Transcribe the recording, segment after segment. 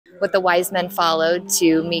what the wise men followed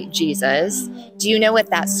to meet Jesus. Do you know what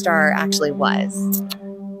that star actually was?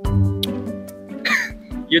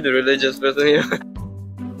 You're the religious person here.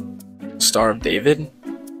 Star of David?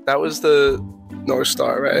 That was the North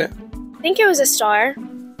Star, right? I think it was a star.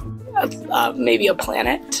 Maybe a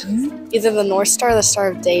planet. Either the North Star or the Star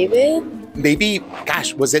of David. Maybe,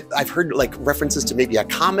 gosh, was it, I've heard like references to maybe a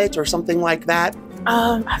comet or something like that.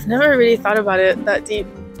 I've never really thought about it that deep.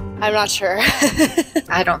 I'm not sure.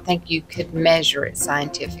 I don't think you could measure it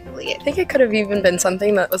scientifically. I think it could have even been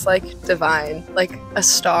something that was like divine. Like a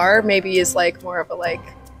star maybe is like more of a like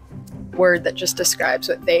word that just describes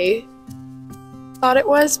what they thought it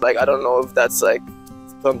was. Like, I don't know if that's like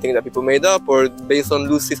something that people made up or based on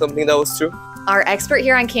Lucy, something that was true. Our expert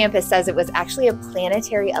here on campus says it was actually a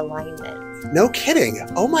planetary alignment. No kidding.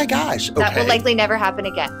 Oh my gosh. Okay. That will likely never happen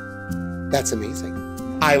again. That's amazing.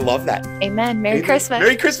 I love that. Amen. Merry Christmas.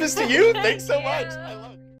 Merry Christmas to you. Thanks so much.